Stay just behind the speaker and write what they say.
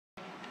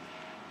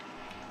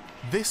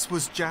This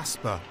was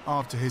Jasper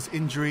after his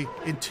injury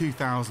in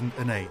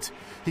 2008.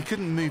 He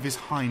couldn't move his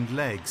hind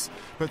legs,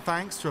 but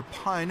thanks to a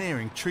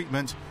pioneering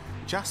treatment,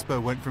 Jasper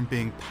went from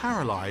being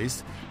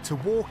paralysed to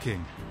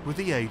walking with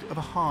the aid of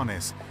a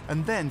harness,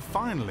 and then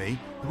finally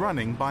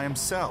running by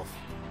himself.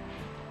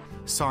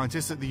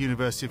 Scientists at the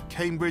University of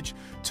Cambridge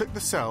took the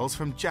cells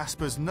from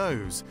Jasper's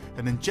nose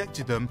and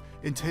injected them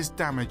into his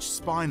damaged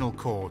spinal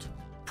cord.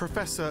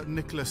 Professor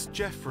Nicholas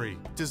Jeffrey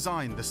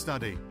designed the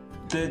study.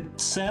 The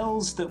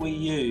cells that we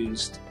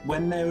used,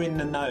 when they're in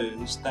the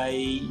nose, they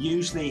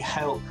usually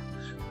help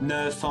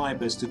nerve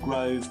fibres to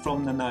grow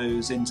from the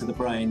nose into the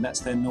brain. That's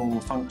their normal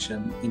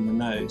function in the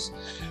nose.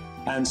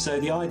 And so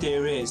the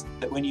idea is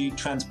that when you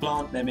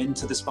transplant them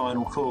into the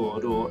spinal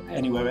cord or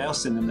anywhere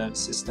else in the nervous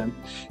system,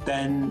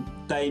 then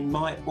they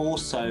might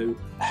also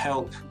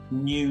help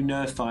new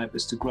nerve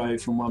fibres to grow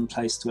from one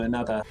place to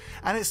another.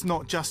 And it's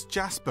not just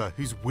Jasper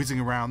who's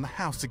whizzing around the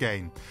house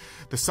again.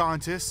 The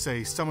scientists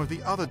say some of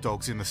the other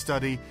dogs in the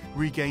study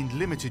regained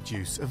limited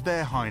use of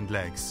their hind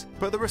legs.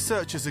 But the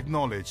researchers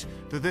acknowledge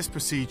that this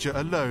procedure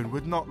alone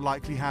would not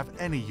likely have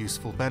any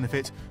useful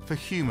benefit for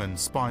human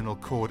spinal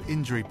cord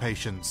injury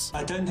patients.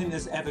 I don't think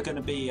there's ever going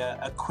to be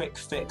a quick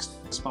fix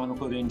for spinal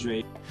cord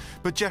injury.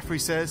 But Jeffrey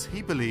says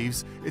he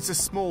believes it's a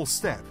small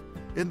step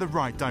in the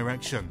right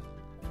direction.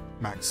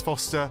 Max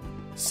Foster,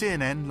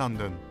 CNN,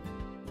 London.